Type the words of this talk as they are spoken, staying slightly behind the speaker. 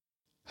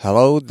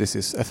Hello, this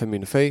is FM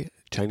in Fei,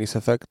 Chinese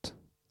Effect.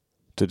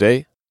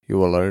 Today you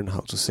will learn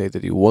how to say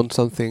that you want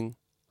something,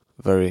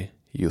 very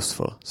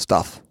useful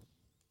stuff.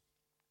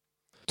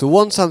 To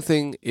want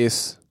something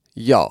is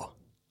yao.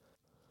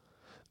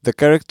 The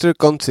character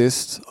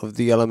consists of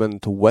the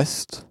element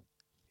west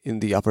in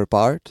the upper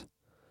part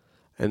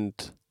and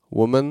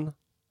woman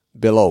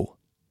below.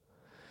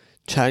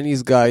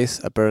 Chinese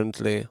guys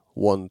apparently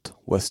want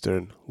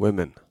Western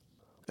women,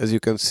 as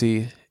you can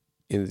see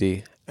in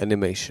the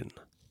animation.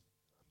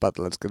 But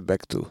let's get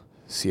back to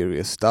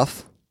serious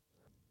stuff.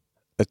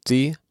 A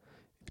tea,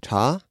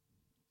 cha.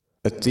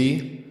 A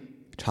tea,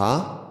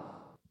 cha.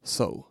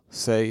 So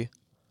say,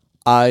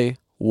 I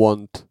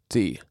want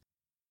tea.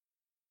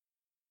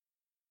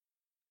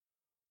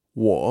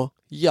 我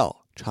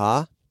要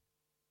茶。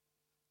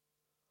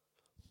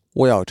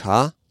我要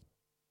茶。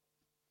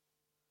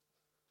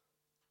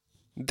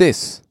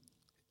This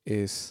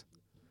is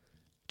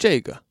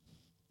这个。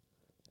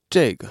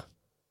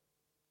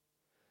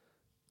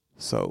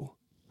So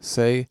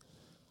say,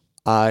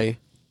 I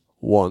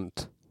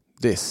want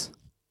this.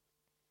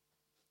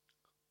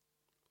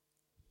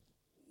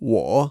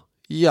 我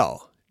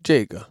要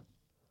这个。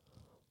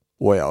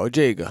我要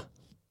这个。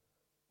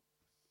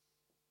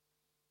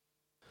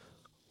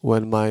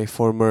When my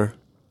former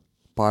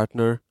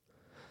partner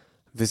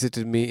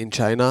visited me in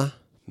China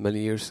many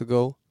years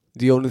ago,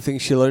 the only thing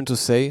she learned to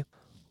say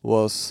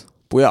was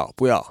不要,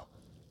 不要.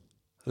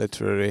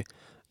 Literally,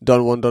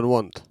 don't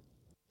want.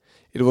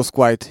 It was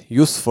quite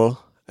useful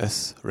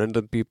as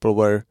random people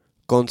were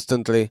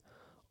constantly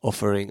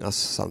offering us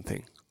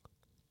something.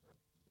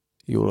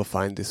 You will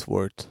find this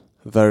word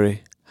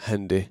very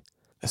handy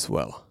as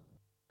well.